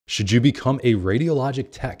Should you become a radiologic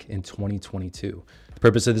tech in 2022? The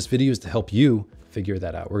purpose of this video is to help you figure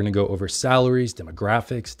that out. We're going to go over salaries,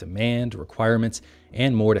 demographics, demand, requirements,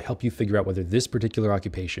 and more to help you figure out whether this particular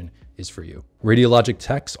occupation is for you. Radiologic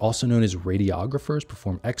techs, also known as radiographers,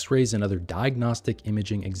 perform x-rays and other diagnostic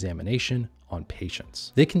imaging examination on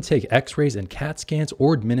patients. They can take x-rays and CAT scans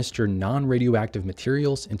or administer non-radioactive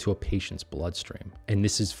materials into a patient's bloodstream. And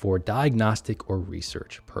this is for diagnostic or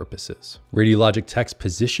research purposes. Radiologic techs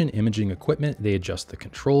position imaging equipment. They adjust the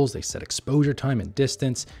controls, they set exposure time and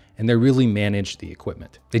distance, and they really manage the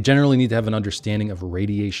equipment. They generally need to have an understanding of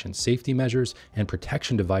radiation safety measures and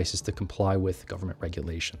protection devices to comply with government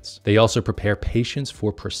regulations. They also prepare patients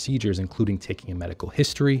for procedures, including taking a medical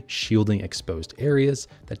history, shielding exposed areas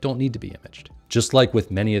that don't need to be imaged. Just like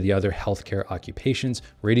with many of the other healthcare occupations,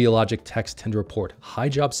 radiologic techs tend to report high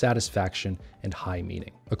job satisfaction and high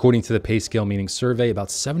meaning. According to the Pay Scale Meaning Survey, about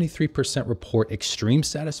 73% report extreme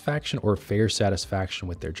satisfaction or fair satisfaction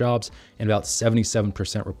with their jobs, and about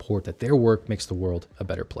 77% report that their work makes the world a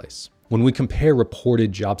better place. When we compare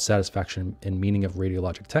reported job satisfaction and meaning of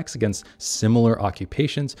radiologic techs against similar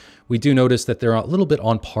occupations, we do notice that they're a little bit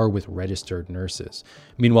on par with registered nurses.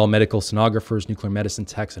 Meanwhile, medical sonographers, nuclear medicine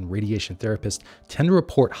techs, and radiation therapists tend to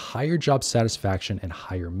report higher job satisfaction and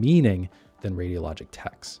higher meaning than radiologic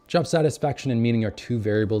techs. Job satisfaction and meaning are two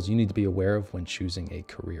variables you need to be aware of when choosing a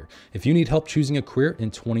career. If you need help choosing a career in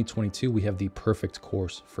 2022, we have the perfect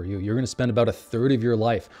course for you. You're going to spend about a third of your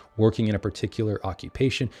life working in a particular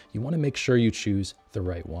occupation. You want to make sure you choose the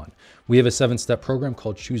right one. We have a 7-step program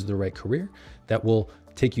called Choose the Right Career that will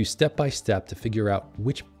take you step by step to figure out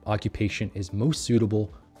which occupation is most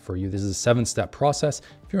suitable for you. This is a 7-step process.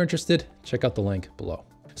 If you're interested, check out the link below.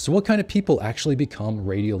 So what kind of people actually become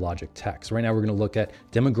radiologic techs? Right now, we're going to look at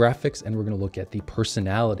demographics and we're going to look at the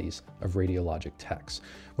personalities of radiologic techs.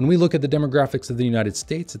 When we look at the demographics of the United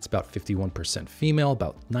States, it's about 51% female,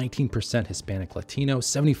 about 19% Hispanic Latino,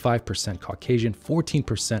 75% Caucasian,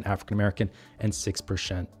 14% African American, and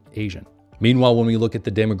 6% Asian. Meanwhile, when we look at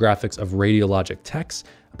the demographics of radiologic techs,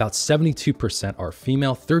 about 72% are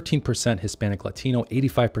female, 13% Hispanic Latino,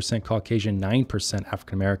 85% Caucasian, 9%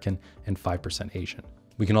 African American, and 5% Asian.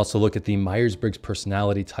 We can also look at the Myers-Briggs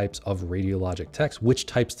personality types of radiologic techs, which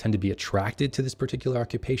types tend to be attracted to this particular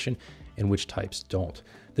occupation and which types don't.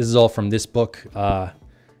 This is all from this book,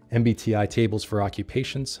 MBTI Tables for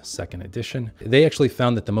Occupations, 2nd edition. They actually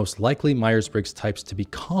found that the most likely Myers-Briggs types to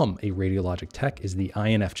become a radiologic tech is the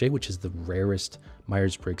INFJ, which is the rarest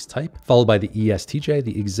Myers-Briggs type, followed by the ESTJ,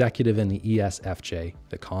 the executive, and the ESFJ,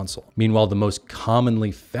 the consul. Meanwhile, the most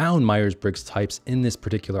commonly found Myers-Briggs types in this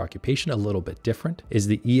particular occupation, a little bit different, is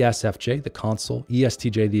the ESFJ, the consul,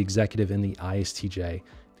 ESTJ, the executive, and the ISTJ,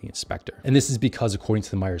 the inspector. And this is because, according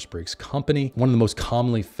to the Myers-Briggs company, one of the most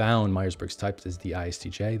commonly found Myers-Briggs types is the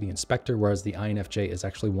ISTJ, the inspector, whereas the INFJ is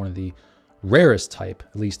actually one of the rarest type,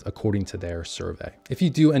 at least according to their survey. If you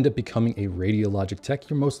do end up becoming a radiologic tech,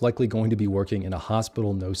 you're most likely going to be working in a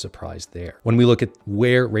hospital, no surprise there. When we look at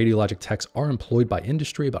where radiologic techs are employed by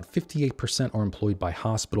industry, about 58% are employed by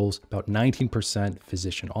hospitals, about 19%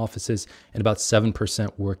 physician offices, and about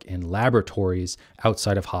 7% work in laboratories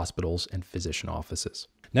outside of hospitals and physician offices.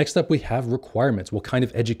 Next up, we have requirements. What kind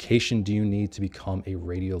of education do you need to become a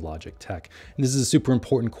radiologic tech? And this is a super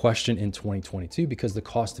important question in 2022 because the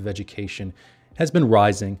cost of education has been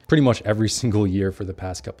rising pretty much every single year for the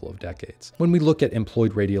past couple of decades. When we look at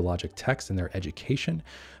employed radiologic techs and their education,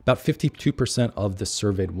 about 52% of the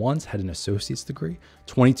surveyed ones had an associate's degree,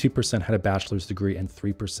 22% had a bachelor's degree, and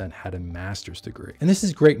 3% had a master's degree. And this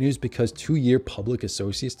is great news because 2-year public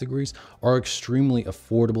associate's degrees are extremely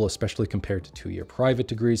affordable, especially compared to 2-year private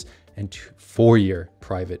degrees and 4-year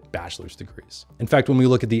private bachelor's degrees. In fact, when we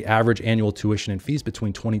look at the average annual tuition and fees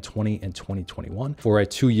between 2020 and 2021, for a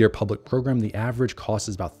 2-year public program, the average cost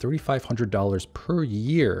is about $3,500 per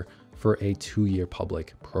year for a 2-year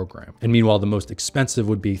public program. And meanwhile, the most expensive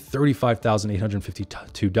would be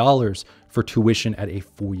 $35,852 for tuition at a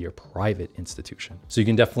 4-year private institution. So you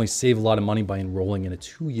can definitely save a lot of money by enrolling in a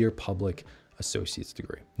 2-year public associate's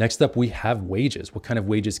degree. Next up, we have wages. What kind of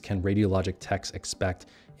wages can radiologic techs expect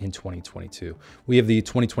in 2022? We have the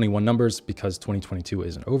 2021 numbers because 2022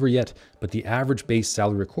 isn't over yet, but the average base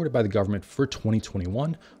salary recorded by the government for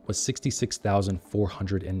 2021 was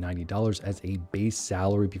 $66,490 as a base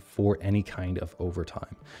salary before any kind of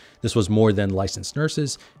overtime. This was more than licensed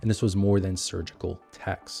nurses, and this was more than surgical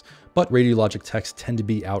techs. But radiologic techs tend to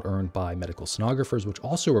be out-earned by medical sonographers, which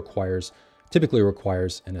also typically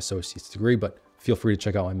requires an associate's degree, but feel free to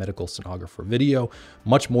check out my medical sonographer video.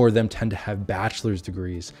 Much more of them tend to have bachelor's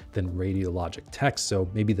degrees than radiologic techs, so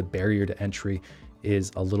maybe the barrier to entry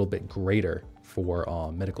is a little bit greater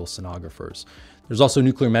for medical sonographers. There's also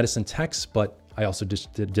nuclear medicine techs, but I also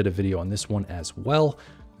just did a video on this one as well.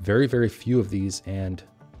 Very, very few of these, and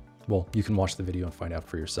well, you can watch the video and find out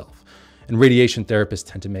for yourself. And radiation therapists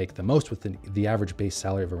tend to make the most with the average base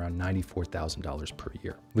salary of around $94,000 per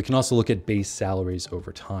year. We can also look at base salaries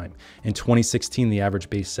over time. In 2016, the average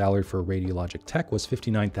base salary for a radiologic tech was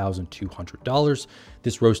 $59,200.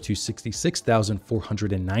 This rose to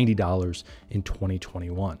 $66,490 in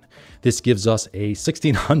 2021. This gives us a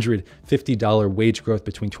 $1,650 wage growth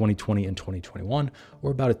between 2020 and 2021,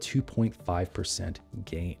 or about a 2.5%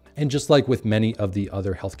 gain. And just like with many of the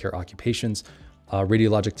other healthcare occupations,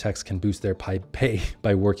 radiologic techs can boost their pay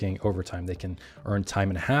by working overtime. They can earn time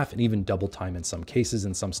and a half and even double time in some cases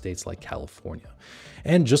in some states like California.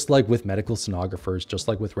 And just like with medical sonographers, just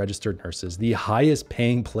like with registered nurses, the highest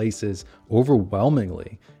paying places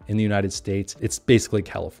overwhelmingly in the United States, it's basically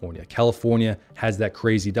California. California has that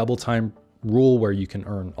crazy double time rule where you can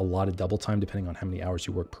earn a lot of double time depending on how many hours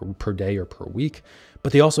you work per day or per week,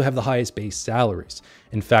 but they also have the highest base salaries.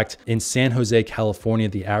 In fact, in San Jose, California,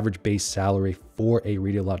 the average base salary for a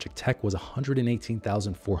radiologic tech was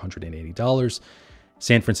 $118,480.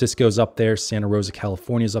 San Francisco's up there, Santa Rosa,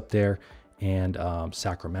 California's up there, and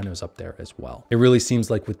Sacramento's up there as well. It really seems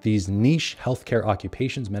like with these niche healthcare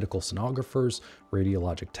occupations, medical sonographers,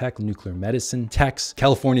 radiologic tech, nuclear medicine techs,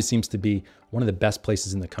 California seems to be one of the best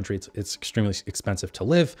places in the country. It's extremely expensive to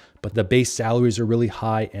live, but the base salaries are really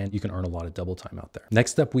high and you can earn a lot of double time out there.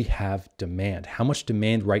 Next up, we have demand. How much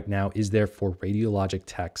demand right now is there for radiologic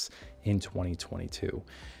techs in 2022?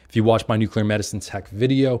 If you watch my nuclear medicine tech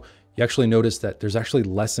video, you actually notice that there's actually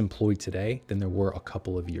less employed today than there were a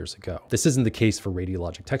couple of years ago. This isn't the case for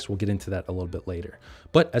radiologic techs. We'll get into that a little bit later.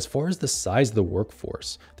 But as far as the size of the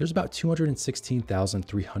workforce, there's about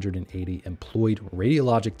 216,380 employed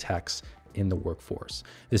radiologic techs in the workforce.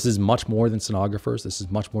 This is much more than sonographers. This is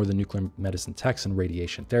much more than nuclear medicine techs and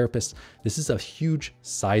radiation therapists. This is a huge,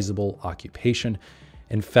 sizable occupation.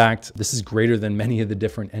 In fact, this is greater than many of the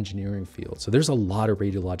different engineering fields. So there's a lot of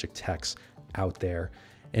radiologic techs out there.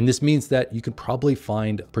 And this means that you could probably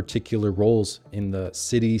find particular roles in the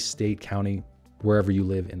city, state, county, wherever you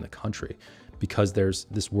live in the country, because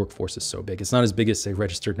this workforce is so big. It's not as big as, say,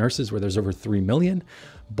 registered nurses, where there's over 3 million,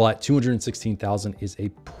 but 216,000 is a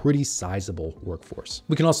pretty sizable workforce.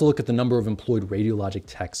 We can also look at the number of employed radiologic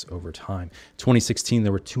techs over time. 2016,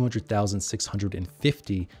 there were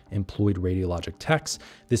 200,650 employed radiologic techs.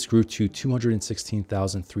 This grew to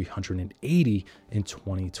 216,380 in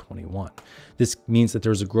 2021. This means that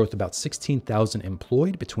there's a growth of about 16,000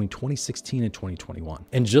 employed between 2016 and 2021.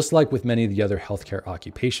 And just like with many of the other healthcare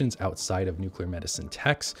occupations outside of nuclear medicine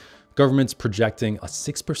techs, government's projecting a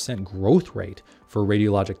 6% growth rate for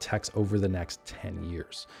radiologic techs over the next 10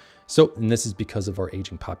 years. And this is because of our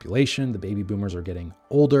aging population. The baby boomers are getting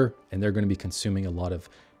older and they're going to be consuming a lot of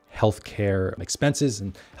healthcare expenses,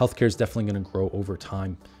 and healthcare is definitely going to grow over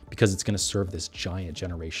time because it's going to serve this giant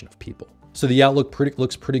generation of people. So the outlook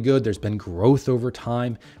looks pretty good. There's been growth over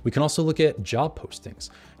time. We can also look at job postings.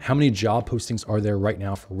 How many job postings are there right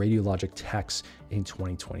now for radiologic techs in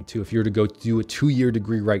 2022? If you were to go do a 2-year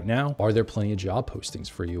degree right now, are there plenty of job postings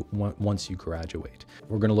for you once you graduate?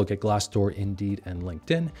 We're going to look at Glassdoor, Indeed, and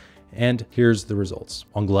LinkedIn. And here's the results.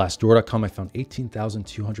 On Glassdoor.com, I found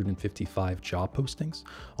 18,255 job postings.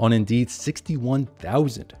 On Indeed,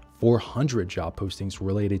 61,400 job postings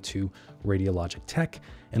related to radiologic tech.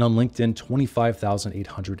 And on LinkedIn,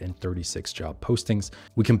 25,836 job postings.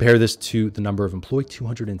 We compare this to the number of employed,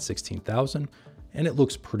 216,000, and it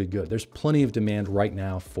looks pretty good. There's plenty of demand right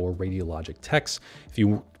now for radiologic techs. If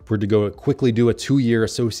you were to go quickly do a 2-year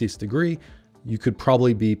associate's degree, you could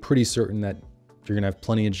probably be pretty certain that you're gonna have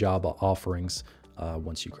plenty of job offerings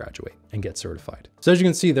once you graduate and get certified. So as you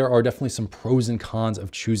can see, there are definitely some pros and cons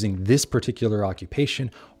of choosing this particular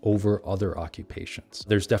occupation over other occupations.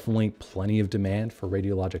 There's definitely plenty of demand for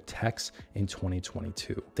radiologic techs in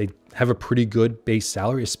 2022. They have a pretty good base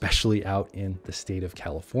salary, especially out in the state of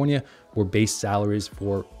California, where base salaries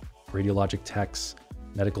for radiologic techs,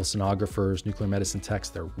 medical sonographers, nuclear medicine techs,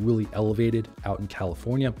 they're really elevated out in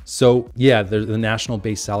California. So yeah, the national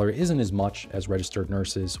base salary isn't as much as registered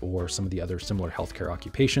nurses or some of the other similar healthcare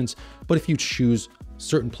occupations. But if you choose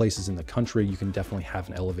certain places in the country, you can definitely have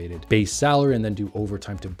an elevated base salary and then do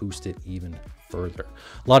overtime to boost it even further.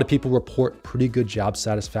 A lot of people report pretty good job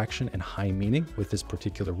satisfaction and high meaning with this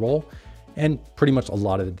particular role. And pretty much a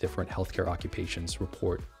lot of the different healthcare occupations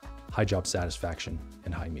report high job satisfaction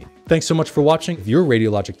and high meaning. Thanks so much for watching. If you're a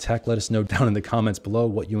radiologic tech, let us know down in the comments below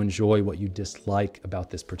what you enjoy, what you dislike about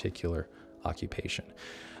this particular occupation.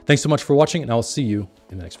 Thanks so much for watching, and I'll see you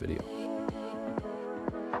in the next video.